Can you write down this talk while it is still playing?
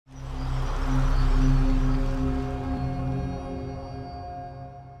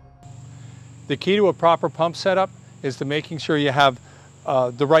The key to a proper pump setup is to making sure you have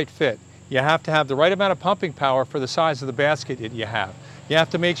the right fit. You have to have the right amount of pumping power for the size of the basket that you have. You have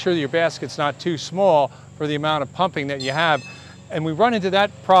to make sure that your basket's not too small for the amount of pumping that you have. And we run into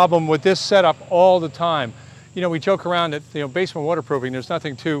that problem with this setup all the time. You know, we joke around that, basement waterproofing, there's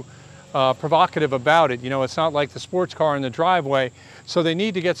nothing too provocative about it. You know, it's not like the sports car in the driveway, so they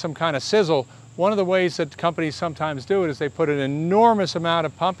need to get some kind of sizzle. One of the ways that companies sometimes do it is they put an enormous amount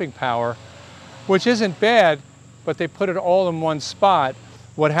of pumping power, which isn't bad, but they put it all in one spot.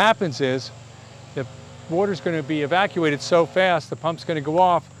 What happens is the water's going to be evacuated so fast, the pump's going to go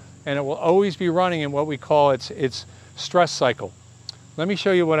off, and it will always be running in what we call its stress cycle. Let me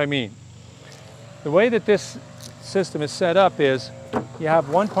show you what I mean. The way that this system is set up is you have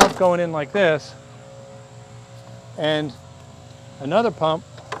one pump going in like this and another pump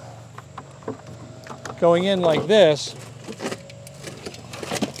going in like this.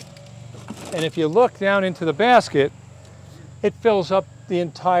 And if you look down into the basket, it fills up the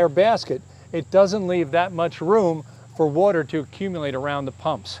entire basket. It doesn't leave that much room for water to accumulate around the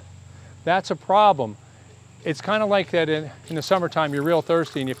pumps. That's a problem. It's kind of like that in the summertime, you're real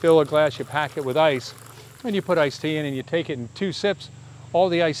thirsty and you fill a glass, you pack it with ice, and you put iced tea in and you take it in 2 sips, all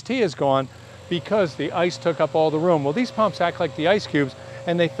the iced tea is gone because the ice took up all the room. Well, these pumps act like the ice cubes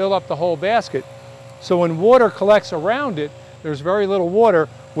and they fill up the whole basket. So when water collects around it, there's very little water.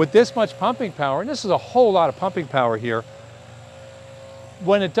 With this much pumping power, and this is a whole lot of pumping power here,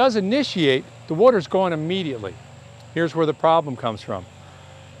 when it does initiate, the water's gone immediately. Here's where the problem comes from.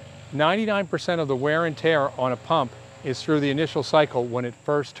 99% of the wear and tear on a pump is through the initial cycle when it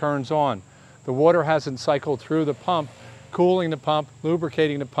first turns on. The water hasn't cycled through the pump, cooling the pump,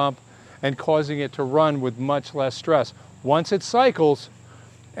 lubricating the pump, and causing it to run with much less stress. Once it cycles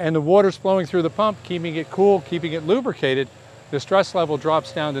and the water's flowing through the pump, keeping it cool, keeping it lubricated, the stress level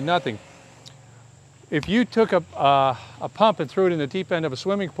drops down to nothing. If you took a pump and threw it in the deep end of a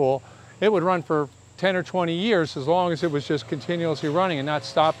swimming pool, it would run for 10 or 20 years as long as it was just continuously running and not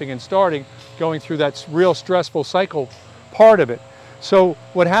stopping and starting, going through that real stressful cycle part of it. So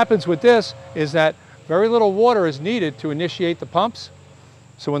what happens with this is that very little water is needed to initiate the pumps.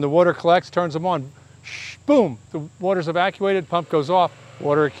 So when the water collects, turns them on, boom, the water's evacuated, pump goes off,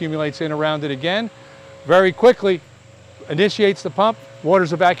 water accumulates in around it again, very quickly initiates the pump,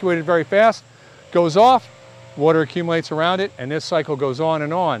 water's evacuated very fast, goes off, water accumulates around it, and this cycle goes on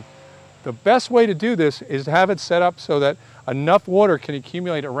and on. The best way to do this is to have it set up so that enough water can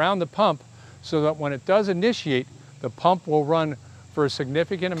accumulate around the pump so that when it does initiate, the pump will run for a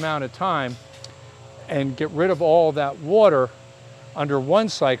significant amount of time and get rid of all that water under one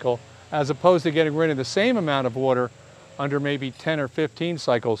cycle, as opposed to getting rid of the same amount of water under maybe 10 or 15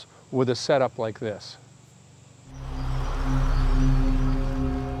 cycles with a setup like this.